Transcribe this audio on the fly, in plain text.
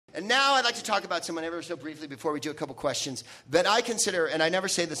And now I'd like to talk about someone ever so briefly before we do a couple questions that I consider, and I never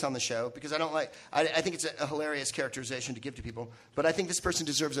say this on the show because I think it's a hilarious characterization to give to people, but I think this person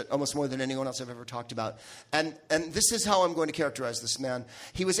deserves it almost more than anyone else I've ever talked about. And this is how I'm going to characterize this man.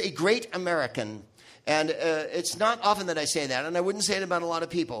 He was a great American. And it's not often that I say that, and I wouldn't say it about a lot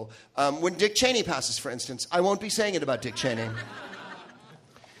of people. When Dick Cheney passes, for instance, I won't be saying it about Dick Cheney.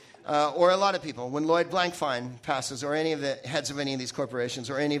 Or a lot of people. When Lloyd Blankfein passes, or any of the heads of any of these corporations,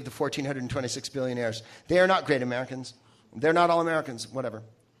 or any of the 1,426 billionaires, they are not great Americans. They're not all Americans, whatever.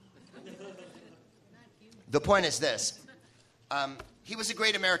 The point is this. He was a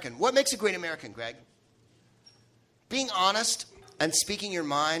great American. What makes a great American, Greg? Being honest and speaking your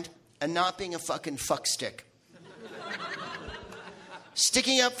mind and not being a fucking fuckstick.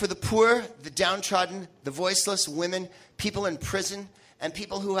 Sticking up for the poor, the downtrodden, the voiceless, women, people in prison, and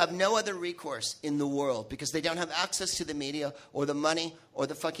people who have no other recourse in the world because they don't have access to the media or the money or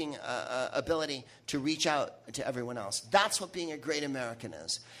the fucking ability to reach out to everyone else. That's what being a great American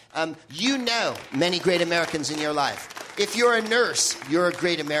is. You know many great Americans in your life. If you're a nurse, you're a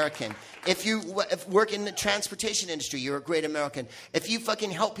great American. If you work in the transportation industry, you're a great American. If you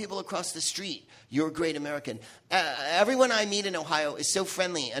fucking help people across the street, you're a great American. Everyone I meet in Ohio is so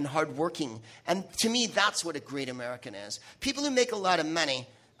friendly and hardworking. And to me, that's what a great American is. People who make a lot of money,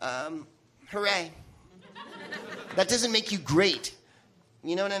 hooray. That doesn't make you great.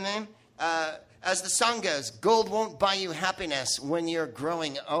 You know what I mean? As the song goes, gold won't buy you happiness when you're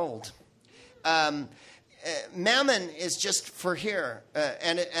growing old. Mammon is just for here.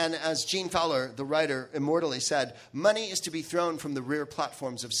 And as Gene Fowler, the writer, immortally said, money is to be thrown from the rear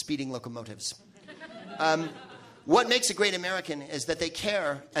platforms of speeding locomotives. What makes a great American is that they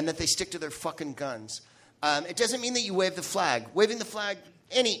care and that they stick to their fucking guns. It doesn't mean that you wave the flag. Waving the flag,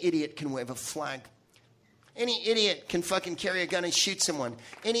 any idiot can wave a flag. Any idiot can fucking carry a gun and shoot someone.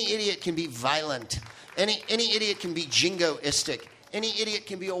 Any idiot can be violent. Any idiot can be jingoistic. Any idiot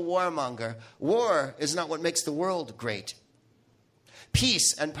can be a warmonger. War is not what makes the world great.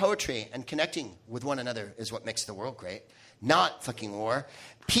 Peace and poetry and connecting with one another is what makes the world great. Not fucking war.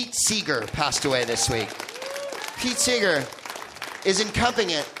 Pete Seeger passed away this week. Pete Seeger is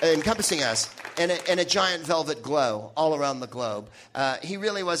encompassing us in a giant velvet glow all around the globe. He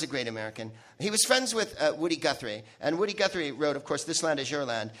really was a great American. He was friends with Woody Guthrie, and Woody Guthrie wrote, of course, This Land Is Your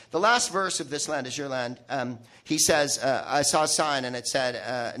Land. The last verse of This Land Is Your Land, he says, I saw a sign and it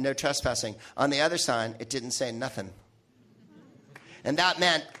said, no trespassing. On the other sign, it didn't say nothing. And that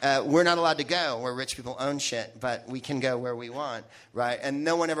meant we're not allowed to go where rich people own shit, but we can go where we want, right? And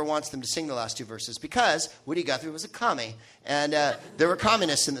no one ever wants them to sing the last two verses because Woody Guthrie was a commie. And there were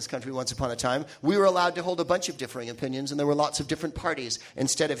communists in this country once upon a time. We were allowed to hold a bunch of differing opinions, and there were lots of different parties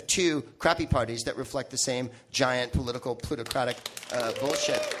instead of two crappy parties that reflect the same giant political plutocratic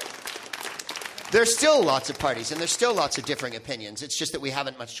bullshit. There's still lots of parties, and there's still lots of differing opinions. It's just that we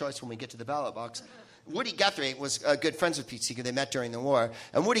haven't much choice when we get to the ballot box. Woody Guthrie was good friends with Pete Seeger. They met during the war.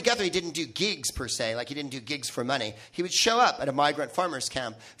 And Woody Guthrie didn't do gigs per se, like he didn't do gigs for money. He would show up at a migrant farmers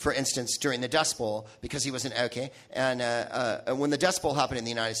camp, for instance, during the Dust Bowl, because he was an Okie. And when the Dust Bowl happened in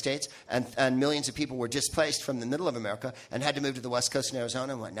the United States, and millions of people were displaced from the middle of America and had to move to the West Coast in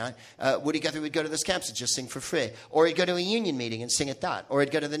Arizona and whatnot, Woody Guthrie would go to those camps and just sing for free. Or he'd go to a union meeting and sing at that. Or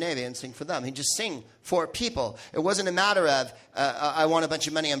he'd go to the Navy and sing for them. He'd just sing for people. It wasn't a matter of, I want a bunch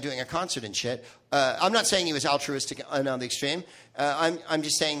of money, I'm doing a concert and shit. I'm not saying he was altruistic on the extreme. I'm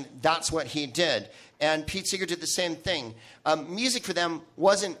just saying that's what he did. And Pete Seeger did the same thing. Music for them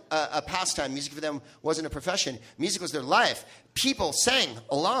wasn't a pastime. Music for them wasn't a profession. Music was their life. People sang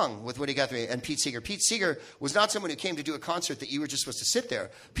along with Woody Guthrie and Pete Seeger. Pete Seeger was not someone who came to do a concert that you were just supposed to sit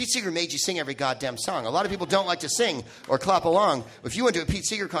there. Pete Seeger made you sing every goddamn song. A lot of people don't like to sing or clap along. If you went to a Pete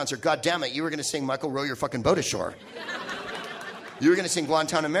Seeger concert, goddamn it, you were going to sing Michael, Row Your Fucking Boat Ashore. You were going to sing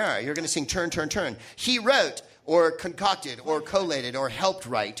Guantanamera. You were going to sing Turn, Turn, Turn. He wrote or concocted or collated or helped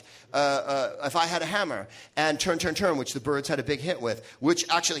write If I Had a Hammer and Turn, Turn, Turn, which the Byrds had a big hit with, which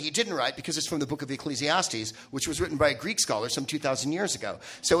actually he didn't write because it's from the book of Ecclesiastes, which was written by a Greek scholar some 2,000 years ago.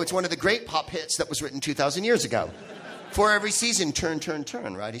 So it's one of the great pop hits that was written 2,000 years ago. For every season, turn, turn,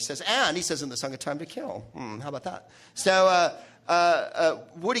 turn, right? He says in the song A Time to Kill. How about that? So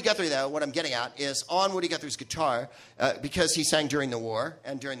Woody Guthrie, though, what I'm getting at is on Woody Guthrie's guitar, because he sang during the war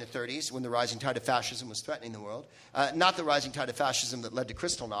and during the 30s when the rising tide of fascism was threatening the world. Not the rising tide of fascism that led to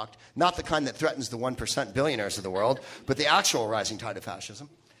Kristallnacht, not the kind that threatens the 1% billionaires of the world, but the actual rising tide of fascism.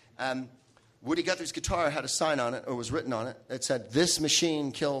 Woody Guthrie's guitar had a sign on it, or was written on it, that said, "This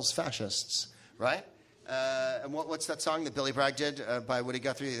machine kills fascists," right? And what's that song that Billy Bragg did by Woody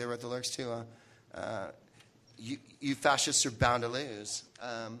Guthrie? They wrote the lyrics to... you fascists are bound to lose.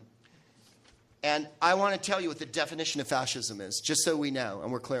 And I want to tell you what the definition of fascism is, just so we know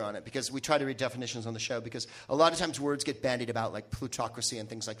and we're clear on it, because we try to read definitions on the show, because a lot of times words get bandied about like plutocracy and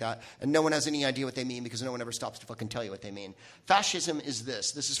things like that, and no one has any idea what they mean because no one ever stops to fucking tell you what they mean. Fascism is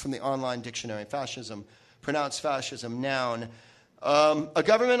this. This is from the online dictionary. Fascism, pronounced fascism, noun. A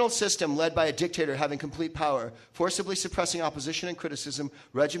governmental system led by a dictator having complete power, forcibly suppressing opposition and criticism,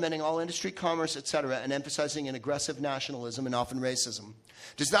 regimenting all industry, commerce, etc., and emphasizing an aggressive nationalism and often racism.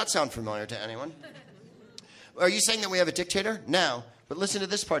 Does that sound familiar to anyone? Are you saying that we have a dictator? No. But listen to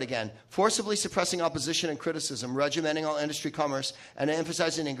this part again. Forcibly suppressing opposition and criticism, regimenting all industry, commerce, and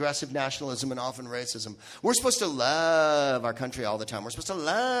emphasizing aggressive nationalism and often racism. We're supposed to love our country all the time. We're supposed to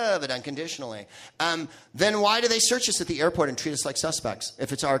love it unconditionally. Then why do they search us at the airport and treat us like suspects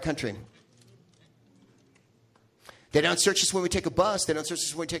if it's our country? They don't search us when we take a bus. They don't search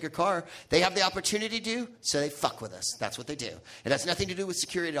us when we take a car. They have the opportunity to, so they fuck with us. That's what they do. It has nothing to do with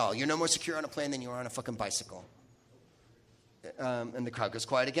security at all. You're no more secure on a plane than you are on a fucking bicycle. And the crowd goes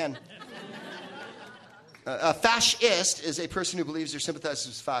quiet again. A fascist is a person who believes or sympathizes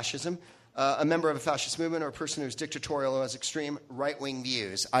with fascism, a member of a fascist movement, or a person who's dictatorial or has extreme right-wing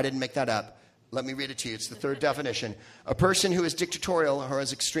views. I didn't make that up. Let me read it to you. It's the third definition. A person who is dictatorial or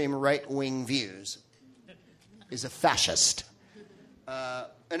has extreme right-wing views is a fascist.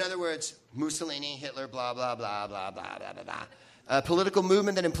 In other words, Mussolini, Hitler, blah, blah, blah, blah, blah, blah, blah, blah. A political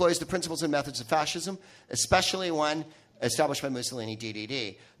movement that employs the principles and methods of fascism, especially one established by Mussolini,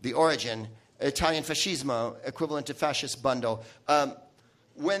 DDD. The origin, Italian fascismo, equivalent to fascist bundle.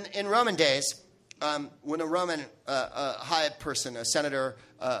 When in Roman days, when a Roman high person, a senator,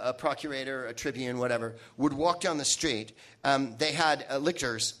 a procurator, a tribune, whatever, would walk down the street, they had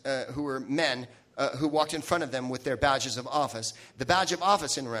lictors who were men who walked in front of them with their badges of office. The badge of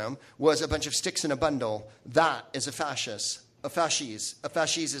office in Rome was a bunch of sticks in a bundle. That is a fascist. A fasciste. A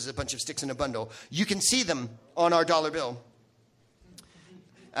fasciste is a bunch of sticks in a bundle. You can see them on our dollar bill.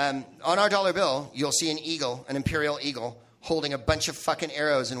 On our dollar bill, you'll see an eagle, an imperial eagle, holding a bunch of fucking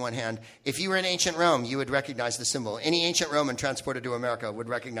arrows in one hand. If you were in ancient Rome, you would recognize the symbol. Any ancient Roman transported to America would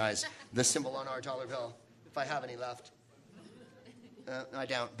recognize the symbol on our dollar bill, if I have any left. I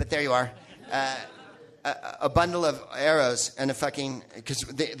don't, but there you are. A bundle of arrows and a fucking... Because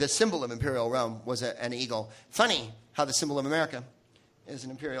the symbol of imperial Rome was an eagle. Funny how the symbol of America is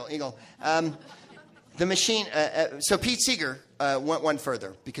an imperial eagle. The machine... so Pete Seeger went one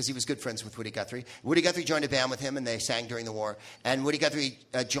further because he was good friends with Woody Guthrie. Woody Guthrie joined a band with him and they sang during the war. And Woody Guthrie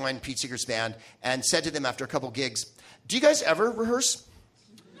joined Pete Seeger's band and said to them after a couple gigs, "Do you guys ever rehearse?"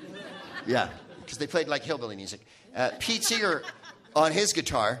 Yeah, because they played like hillbilly music. Pete Seeger, on his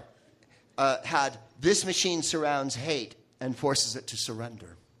guitar, had "This machine surrounds hate and forces it to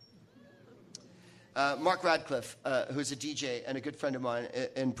surrender." Mark Radcliffe, who's a DJ and a good friend of mine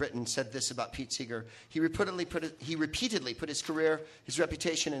in Britain, said this about Pete Seeger. He repeatedly put his career, his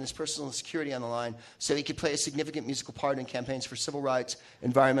reputation, and his personal security on the line so he could play a significant musical part in campaigns for civil rights,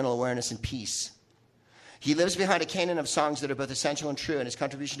 environmental awareness, and peace. He lives behind a canon of songs that are both essential and true, and his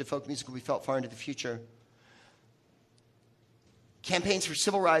contribution to folk music will be felt far into the future. Campaigns for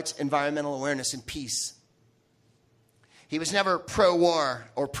civil rights, environmental awareness, and peace. He was never pro-war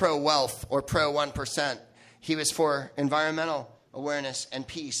or pro-wealth or pro-1%. He was for environmental awareness and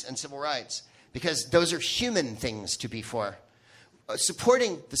peace and civil rights because those are human things to be for.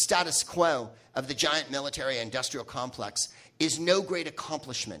 Supporting the status quo of the giant military-industrial complex is no great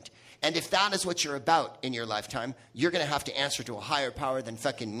accomplishment. And if that is what you're about in your lifetime, you're going to have to answer to a higher power than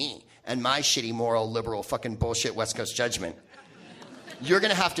fucking me and my shitty, moral, liberal, fucking bullshit West Coast judgment. You're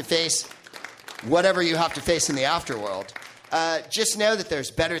going to have to face whatever you have to face in the afterworld. Just know that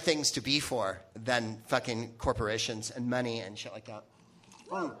there's better things to be for than fucking corporations and money and shit like that.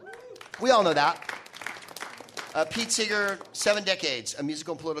 We all know that. Pete Seeger, 7 decades, a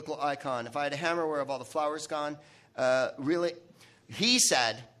musical and political icon. If I had a hammer, where have all the flowers gone? Really, he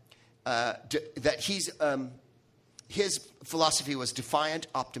said that his philosophy was defiant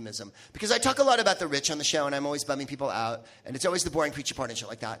optimism. Because I talk a lot about the rich on the show, and I'm always bumming people out, and it's always the boring preachy part and shit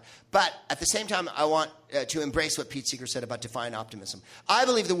like that. But at the same time, I want to embrace what Pete Seeger said about defiant optimism. I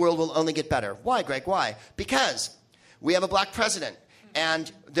believe the world will only get better. Why, Greg? Why? Because we have a black president,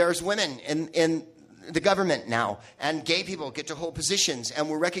 and there's women in the government now, and gay people get to hold positions, and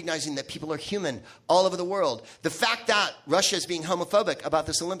we're recognizing that people are human all over the world. The fact that Russia is being homophobic about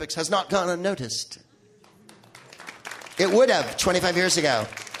this Olympics has not gone unnoticed. It would have 25 years ago.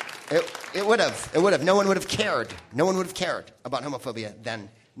 It would have. No one would have cared. No one would have cared about homophobia then.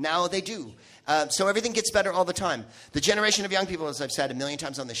 Now they do. So everything gets better all the time. The generation of young people, as I've said a million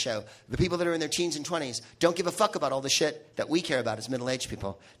times on the show, the people that are in their teens and 20s, don't give a fuck about all the shit that we care about as middle-aged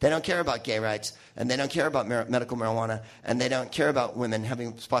people. They don't care about gay rights, and they don't care about medical marijuana, and they don't care about women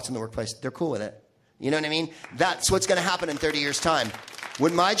having spots in the workplace. They're cool with it. You know what I mean? That's what's going to happen in 30 years' time.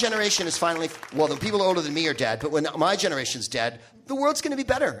 When my generation is finally, well, the people older than me are dead, but when my generation's dead, the world's going to be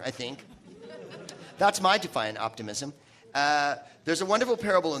better, I think. That's my defiant optimism. There's a wonderful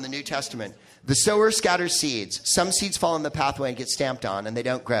parable in the New Testament. The sower scatters seeds. Some seeds fall in the pathway and get stamped on, and they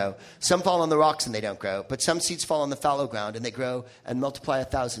don't grow. Some fall on the rocks, and they don't grow. But some seeds fall on the fallow ground, and they grow and multiply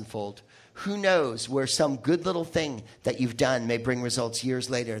 1,000-fold. Who knows where some good little thing that you've done may bring results years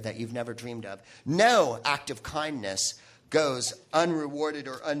later that you've never dreamed of. No act of kindness goes unrewarded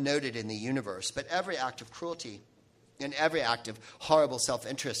or unnoted in the universe, but every act of cruelty and every act of horrible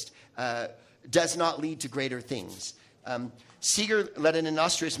self-interest does not lead to greater things. Seeger led an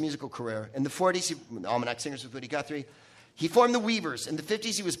illustrious musical career. In the 40s, Almanac Singers with Woody Guthrie. He formed the Weavers. In the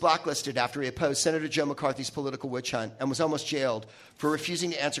 50s, he was blacklisted after he opposed Senator Joe McCarthy's political witch hunt and was almost jailed for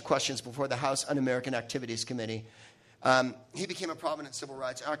refusing to answer questions before the House Un-American Activities Committee. He became a prominent civil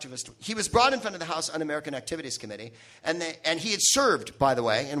rights activist. He was brought in front of the House Un-American Activities Committee, and he had served, by the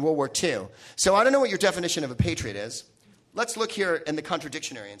way, in World War II. So I don't know what your definition of a patriot is. Let's look here in the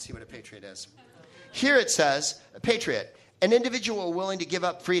contradictionary and see what a patriot is. Here it says, a patriot, an individual willing to give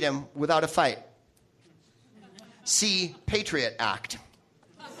up freedom without a fight. See Patriot Act.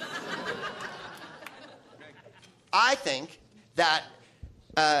 I think that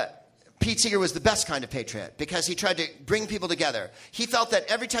Pete Seeger was the best kind of patriot because he tried to bring people together. He felt that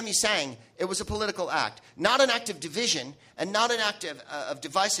every time he sang, it was a political act, not an act of division and not an act of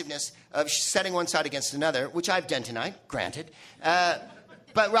divisiveness, of setting one side against another, which I've done tonight, granted.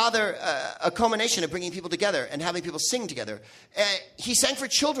 But rather a culmination of bringing people together and having people sing together. He sang for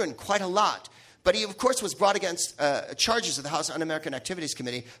children quite a lot. But he, of course, was brought against charges of the House Un-American Activities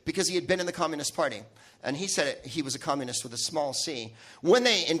Committee because he had been in the Communist Party. And he said he was a communist with a small c. When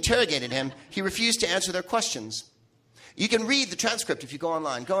they interrogated him, he refused to answer their questions. You can read the transcript if you go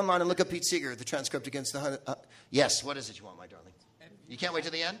online. Go online and look up Pete Seeger, the transcript against the... yes, what is it you want, my darling? You can't wait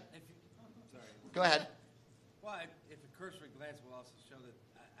till the end? Go ahead. Well, if a cursory glance will also show that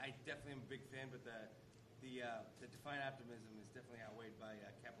I definitely am a big fan, but the defiant optimism is definitely outweighed by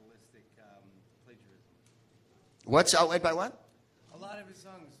capitalistic plagiarism. What's outweighed by what? A lot of his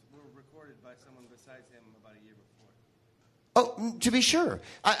songs were recorded by someone besides him about a year before. Oh, to be sure.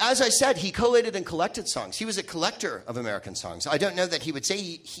 As I said, he collated and collected songs. He was a collector of American songs. I don't know that he would say,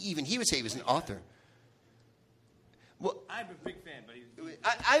 he would say he was an author. Well, I'm a big fan, but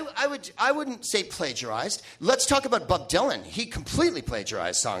I wouldn't say plagiarized. Let's talk about Bob Dylan. He completely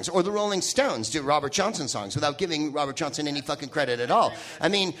plagiarized songs. Or the Rolling Stones do Robert Johnson songs without giving Robert Johnson any fucking credit at all. I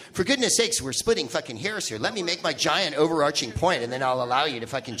mean, for goodness sakes, we're splitting fucking hairs here. Let me make my giant overarching point, and then I'll allow you to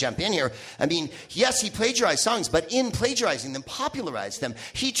fucking jump in here. I mean, yes, he plagiarized songs, but in plagiarizing them, popularized them.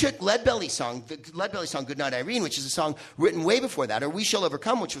 He took the Lead Belly song, Goodnight Irene, which is a song written way before that, or We Shall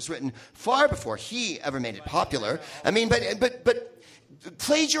Overcome, which was written far before he ever made it popular. I mean, but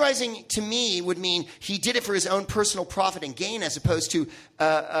plagiarizing to me would mean he did it for his own personal profit and gain as opposed to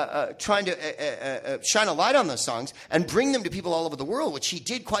trying to shine a light on those songs and bring them to people all over the world, which he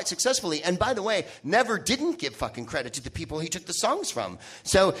did quite successfully. And by the way, never didn't give fucking credit to the people he took the songs from.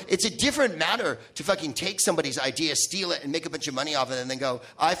 So it's a different matter to fucking take somebody's idea, steal it, and make a bunch of money off it and then go,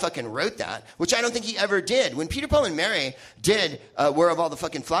 I fucking wrote that, which I don't think he ever did. When Peter, Paul, and Mary did Where Have All the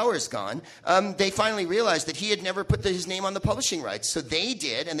Fucking Flowers Gone, they finally realized that he had never put his name on the publishing rights. So they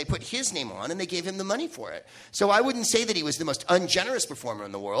did, and they put his name on, and they gave him the money for it. So I wouldn't say that he was the most ungenerous performer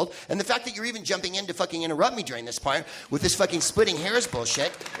in the world. And the fact that you're even jumping in to fucking interrupt me during this part with this fucking splitting hairs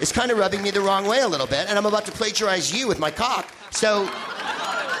bullshit is kind of rubbing me the wrong way a little bit. And I'm about to plagiarize you with my cock. So...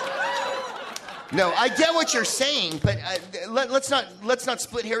 No, I get what you're saying, but let's not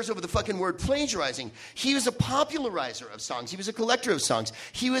split hairs over the fucking word plagiarizing. He was a popularizer of songs. He was a collector of songs.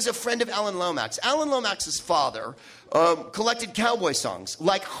 He was a friend of Alan Lomax. Alan Lomax's father collected cowboy songs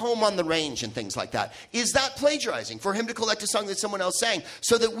like Home on the Range and things like that. Is that plagiarizing for him to collect a song that someone else sang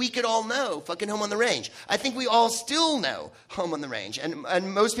so that we could all know fucking Home on the Range? I think we all still know Home on the Range, and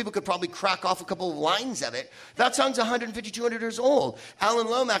most people could probably crack off a couple of lines of it. That song's 150, 200 years old. Alan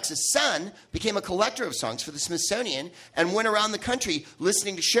Lomax's son became a a collector of songs for the Smithsonian and went around the country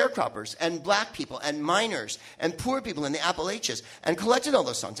listening to sharecroppers and black people and miners and poor people in the Appalachians and collected all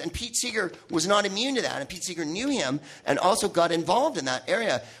those songs. And Pete Seeger was not immune to that. And Pete Seeger knew him and also got involved in that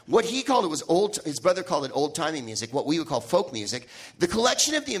area. What he called it was his brother called it old-timey music, what we would call folk music. The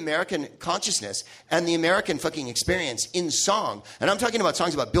collection of the American consciousness and the American fucking experience in song. And I'm talking about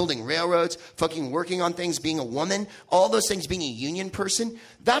songs about building railroads, fucking working on things, being a woman, all those things, being a union person.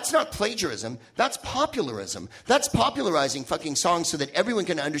 That's not plagiarism. That's popularism. That's popularizing fucking songs so that everyone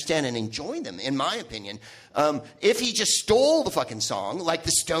can understand and enjoy them, in my opinion. If he just stole the fucking song, like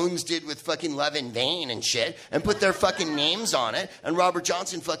the Stones did with fucking Love in Vain and shit, and put their fucking names on it, and Robert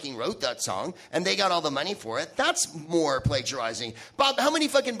Johnson fucking wrote that song, and they got all the money for it, that's more plagiarizing. Bob, how many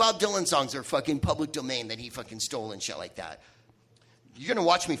fucking Bob Dylan songs are fucking public domain that he fucking stole and shit like that? You're gonna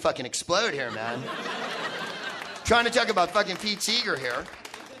watch me fucking explode here, man. Trying to talk about fucking Pete Seeger here.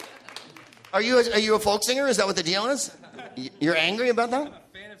 Are you a folk singer? Is that what the deal is? You're angry about that? I'm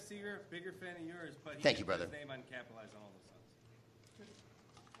a fan of Seeger, bigger fan of yours, but he Thank you, brother. His name uncapitalized on all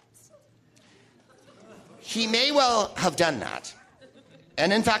the songs. He may well have done that.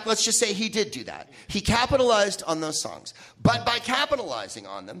 And in fact, let's just say he did do that. He capitalized on those songs. But by capitalizing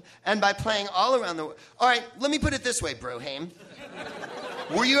on them and by playing all around the world. All right, let me put it this way, Broham.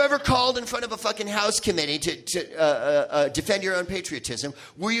 Were you ever called in front of a fucking House committee to defend your own patriotism?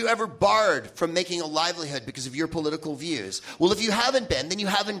 Were you ever barred from making a livelihood because of your political views? Well, if you haven't been, then you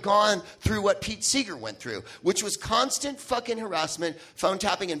haven't gone through what Pete Seeger went through, which was constant fucking harassment, phone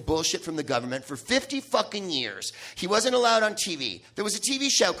tapping, and bullshit from the government for 50 fucking years. He wasn't allowed on TV. There was a TV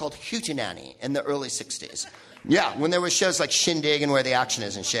show called Hootenanny in the early 60s. Yeah, when there were shows like Shindig and Where the Action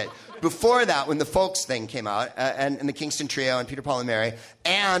Is and shit. Before that, when the Folks thing came out, and the Kingston Trio and Peter, Paul, and Mary,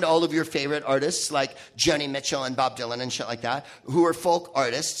 and all of your favorite artists like Joni Mitchell and Bob Dylan and shit like that, who are folk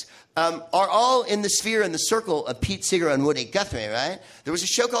artists, are all in the sphere and the circle of Pete Seeger and Woody Guthrie, right? There was a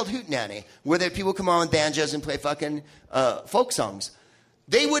show called Hootenanny, where there people come on with banjos and play fucking folk songs.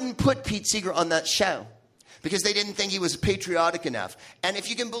 They wouldn't put Pete Seeger on that show because they didn't think he was patriotic enough. And if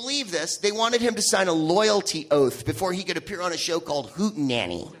you can believe this, they wanted him to sign a loyalty oath before he could appear on a show called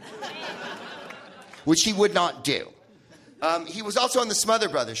Hootenanny, which he would not do. He was also on the Smother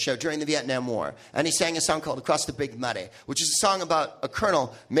Brothers show during the Vietnam War, and he sang a song called Across the Big Muddy, which is a song about a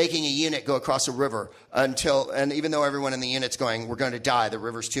colonel making a unit go across a river and even though everyone in the unit's going, we're going to die, the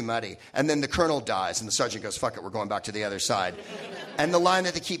river's too muddy. And then the colonel dies, and the sergeant goes, fuck it, we're going back to the other side. And the line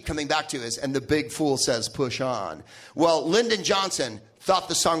that they keep coming back to is, and the big fool says, push on. Well, Lyndon Johnson thought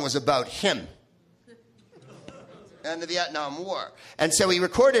the song was about him and the Vietnam War. And so he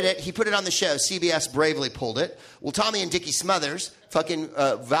recorded it, he put it on the show, CBS bravely pulled it. Well, Tommy and Dickie Smothers fucking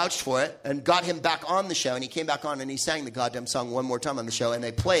vouched for it and got him back on the show, and he came back on and he sang the goddamn song one more time on the show, and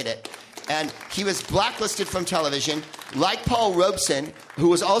they played it. And he was blacklisted from television, like Paul Robeson, who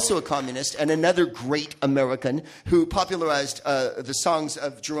was also a communist and another great American who popularized the songs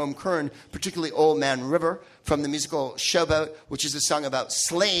of Jerome Kern, particularly Old Man River, from the musical Showboat, which is a song about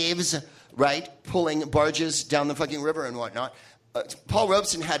slaves, right, pulling barges down the fucking river and whatnot. Paul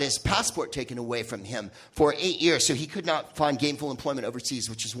Robeson had his passport taken away from him for 8 years, so he could not find gainful employment overseas,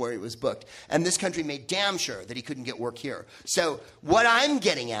 which is where he was booked. And this country made damn sure that he couldn't get work here. So what I'm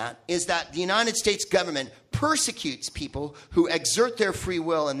getting at is that the United States government persecutes people who exert their free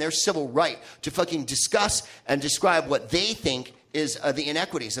will and their civil right to fucking discuss and describe what they think is the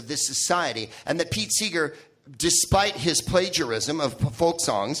inequities of this society, and that Pete Seeger, despite his plagiarism of folk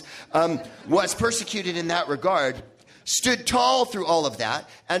songs, was persecuted in that regard, stood tall through all of that,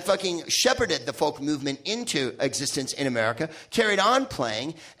 and fucking shepherded the folk movement into existence in America, carried on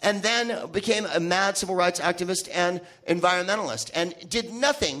playing, and then became a mad civil rights activist and environmentalist, and did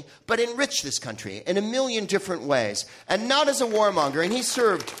nothing but enrich this country in a million different ways, and not as a warmonger. And he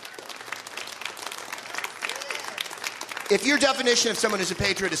served... If your definition of someone who's a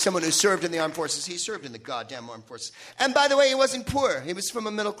patriot is someone who served in the armed forces, he served in the goddamn armed forces. And by the way, he wasn't poor. He was from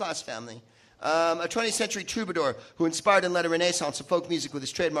a middle-class family. A 20th century troubadour who inspired and led a renaissance of folk music with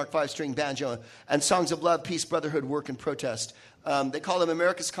his trademark five-string banjo and songs of love, peace, brotherhood, work, and protest. They call him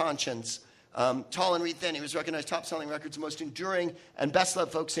America's conscience. Tall and reed thin, he was recognized top-selling records, most enduring and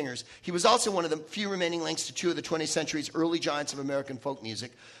best-loved folk singers. He was also one of the few remaining links to two of the 20th century's early giants of American folk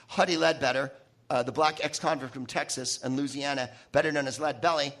music, Huddie Ledbetter, the black ex-convict from Texas and Louisiana, better known as Lead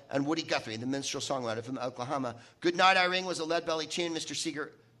Belly, and Woody Guthrie, the minstrel songwriter from Oklahoma. Good Night, Irene was a Lead Belly tune Mr.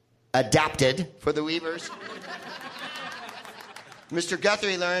 Seeger adapted for the Weavers. Mr.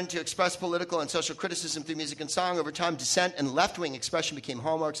 Guthrie learned to express political and social criticism through music and song. Over time, dissent and left-wing expression became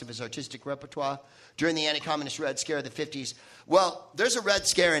hallmarks of his artistic repertoire. During the anti-communist Red Scare of the 50s, well, there's a Red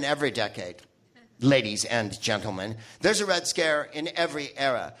Scare in every decade. ladies and gentlemen. There's a Red Scare in every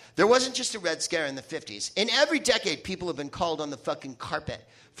era. There wasn't just a Red Scare in the 50s. In every decade, people have been called on the fucking carpet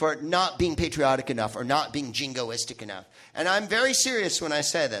for not being patriotic enough or not being jingoistic enough. And I'm very serious when I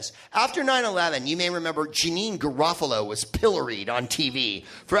say this. After 9/11, you may remember Janine Garofalo was pilloried on TV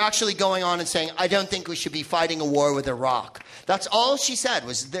for actually going on and saying, I don't think we should be fighting a war with Iraq. That's all she said,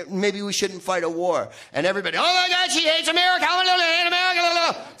 was that maybe we shouldn't fight a war. And everybody, oh my God, she hates America. Hate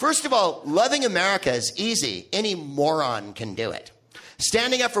America. First of all, loving America is easy. Any moron can do it.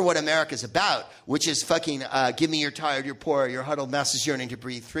 Standing up for what America's about, which is fucking give me your tired, your poor, your huddled masses yearning to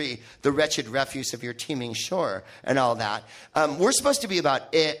breathe free, the wretched refuse of your teeming shore, and all that. We're supposed to be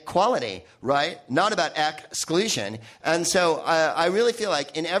about equality, right? Not about exclusion. And so I really feel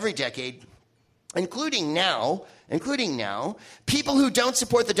like in every decade, including now, people who don't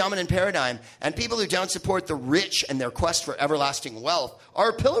support the dominant paradigm and people who don't support the rich and their quest for everlasting wealth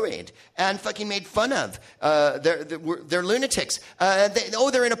are pilloried and fucking made fun of. They're lunatics.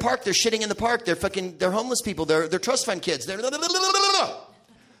 They're in a park. They're shitting in the park. They're homeless people. They're trust fund kids.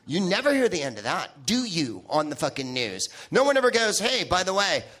 You never hear the end of that, do you, on the fucking news? No one ever goes, hey, by the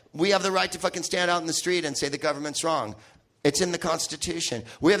way, we have the right to fucking stand out in the street and say the government's wrong. It's in the Constitution.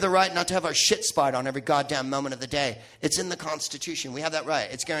 We have the right not to have our shit spied on every goddamn moment of the day. It's in the Constitution. We have that right.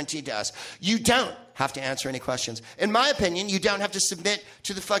 It's guaranteed to us. You don't have to answer any questions. In my opinion, you don't have to submit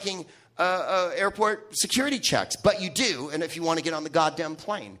to the fucking airport security checks. But you do, and if you want to get on the goddamn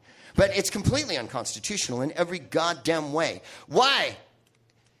plane. But it's completely unconstitutional in every goddamn way. Why,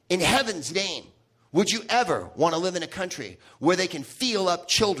 in heaven's name, would you ever want to live in a country where they can feel up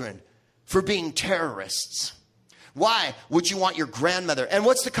children for being terrorists? Why would you want your grandmother? And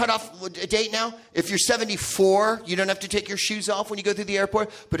what's the cutoff date now? If you're 74, you don't have to take your shoes off when you go through the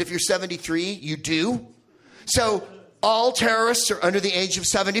airport. But if you're 73, you do. So all terrorists are under the age of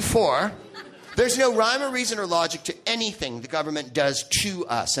 74. There's no rhyme or reason or logic to anything the government does to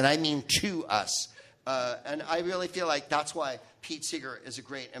us. And I mean to us. And I really feel like that's why Pete Seeger is a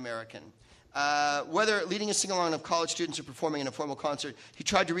great American. Whether leading a sing-along of college students or performing in a formal concert, he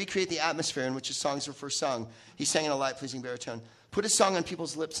tried to recreate the atmosphere in which his songs were first sung. He sang in a light-pleasing baritone, put his song on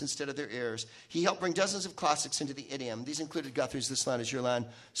people's lips instead of their ears. He helped bring dozens of classics into the idiom. These included Guthrie's This Land Is Your Land,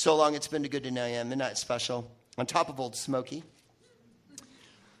 So Long It's Been Too Good to Know Ya, Midnight Special, On Top of Old Smoky,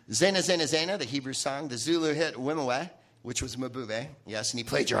 Zena Zena Zena, the Hebrew song, the Zulu hit Wimaweh, which was Mabube, yes, and he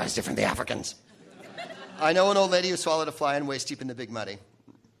plagiarized it from the Africans. I know an old lady who swallowed a fly and waist deep in the big muddy.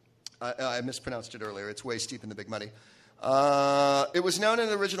 I mispronounced it earlier. It's waist deep in the big muddy. It was known in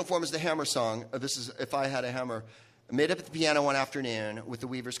the original form as the Hammer Song. This is If I Had a Hammer. Made up at the piano one afternoon with the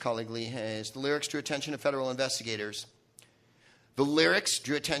Weaver's colleague Lee Hayes. The lyrics drew attention of federal investigators. The lyrics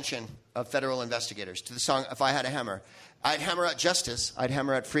drew attention of federal investigators to the song If I Had a Hammer. I'd hammer out justice. I'd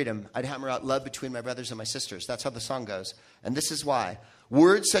hammer out freedom. I'd hammer out love between my brothers and my sisters. That's how the song goes. And this is why.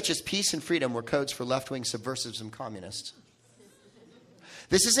 Words such as peace and freedom were codes for left-wing subversives and communists.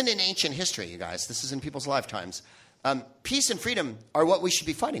 This isn't in ancient history, you guys. This is in people's lifetimes. Peace and freedom are what we should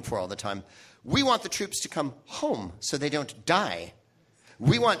be fighting for all the time. We want the troops to come home so they don't die.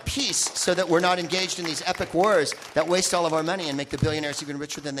 We want peace so that we're not engaged in these epic wars that waste all of our money and make the billionaires even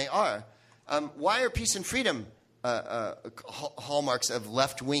richer than they are. Why are peace and freedom hallmarks of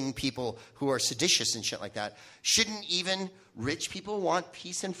left-wing people who are seditious and shit like that? Shouldn't even rich people want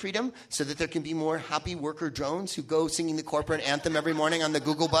peace and freedom so that there can be more happy worker drones who go singing the corporate anthem every morning on the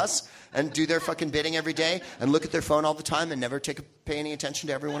Google bus and do their fucking bidding every day and look at their phone all the time and never pay any attention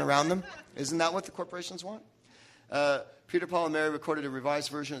to everyone around them? Isn't that what the corporations want? Peter, Paul, and Mary recorded a revised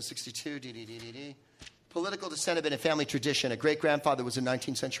version of 62. Political descent had been a family tradition. A great-grandfather was a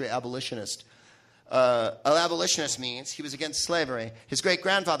 19th century abolitionist. An abolitionist means he was against slavery. His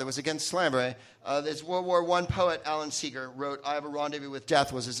great-grandfather was against slavery. This World War I poet, Alan Seeger, wrote, I Have a Rendezvous with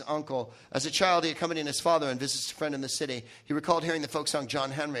Death, was his uncle. As a child, he accompanied his father and visited a friend in the city. He recalled hearing the folk song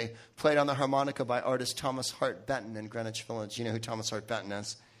John Henry, played on the harmonica by artist Thomas Hart Benton in Greenwich Village. You know who Thomas Hart Benton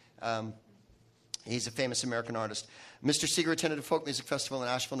is? He's a famous American artist. Mr. Seeger attended a folk music festival in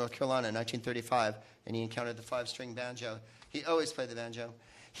Asheville, North Carolina in 1935, and he encountered the five-string banjo. He always played the banjo.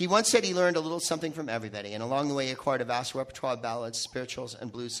 He once said he learned a little something from everybody, and along the way he acquired a vast repertoire of ballads, spirituals,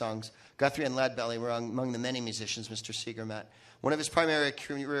 and blues songs. Guthrie and Leadbelly were among the many musicians Mr. Seeger met. One of his primary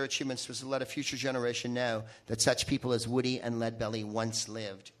career achievements was to let a future generation know that such people as Woody and Leadbelly once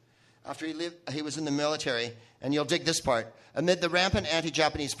lived. After he was in the military, and you'll dig this part, amid the rampant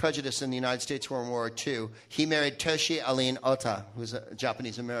anti-Japanese prejudice in the United States World War II, he married Toshi Aline Ota, who's a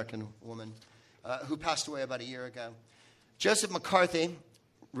Japanese-American woman, who passed away about a year ago. Joseph McCarthy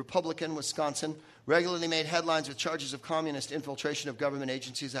Republican, Wisconsin, regularly made headlines with charges of communist infiltration of government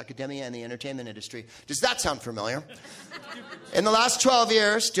agencies, academia, and the entertainment industry. Does that sound familiar? In the last 12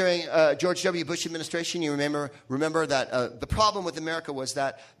 years, during George W. Bush administration, you remember that the problem with America was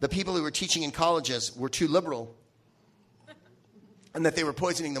that the people who were teaching in colleges were too liberal, and that they were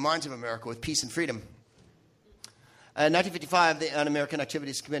poisoning the minds of America with peace and freedom. In 1955, the Un-American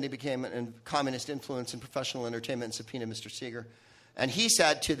Activities Committee became a communist influence in professional entertainment and subpoenaed Mr. Seeger. And he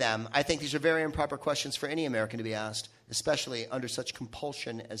said to them, I think these are very improper questions for any American to be asked, especially under such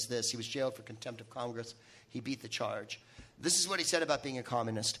compulsion as this. He was jailed for contempt of Congress. He beat the charge. This is what he said about being a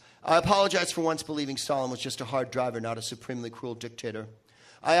communist. I apologize for once believing Stalin was just a hard driver, not a supremely cruel dictator.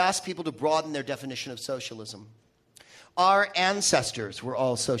 I ask people to broaden their definition of socialism. Our ancestors were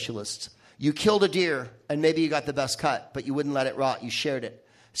all socialists. You killed a deer, and maybe you got the best cut, but you wouldn't let it rot. You shared it.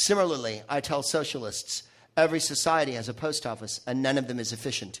 Similarly, I tell socialists, every society has a post office, and none of them is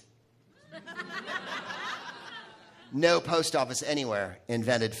efficient. No post office anywhere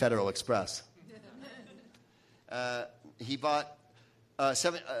invented Federal Express. He bought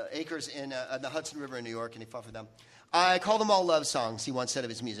 7 acres in the Hudson River in New York, and he fought for them. I call them all love songs, he once said of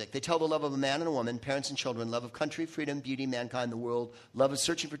his music. They tell the love of a man and a woman, parents and children, love of country, freedom, beauty, mankind, the world, love of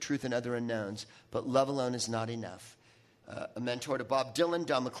searching for truth and other unknowns. But love alone is not enough. A mentor to Bob Dylan,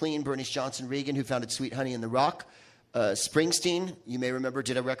 Don McLean, Bernice Johnson Reagan, who founded Sweet Honey in the Rock. Springsteen, you may remember,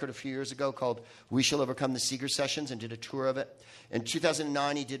 did a record a few years ago called We Shall Overcome the Seeger Sessions and did a tour of it. In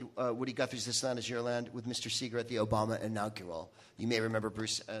 2009, he did Woody Guthrie's This Land Is Your Land with Mr. Seeger at the Obama inaugural. You may remember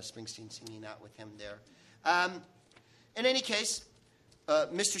Bruce Springsteen singing that with him there. In any case,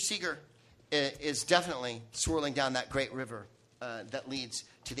 Mr. Seeger is definitely swirling down that great river that leads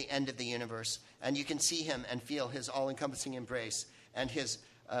to the end of the universe. And you can see him and feel his all-encompassing embrace and his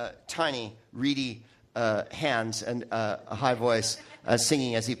tiny, reedy hands and a high voice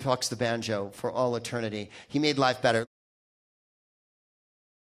singing as he plucks the banjo for all eternity. He made life better.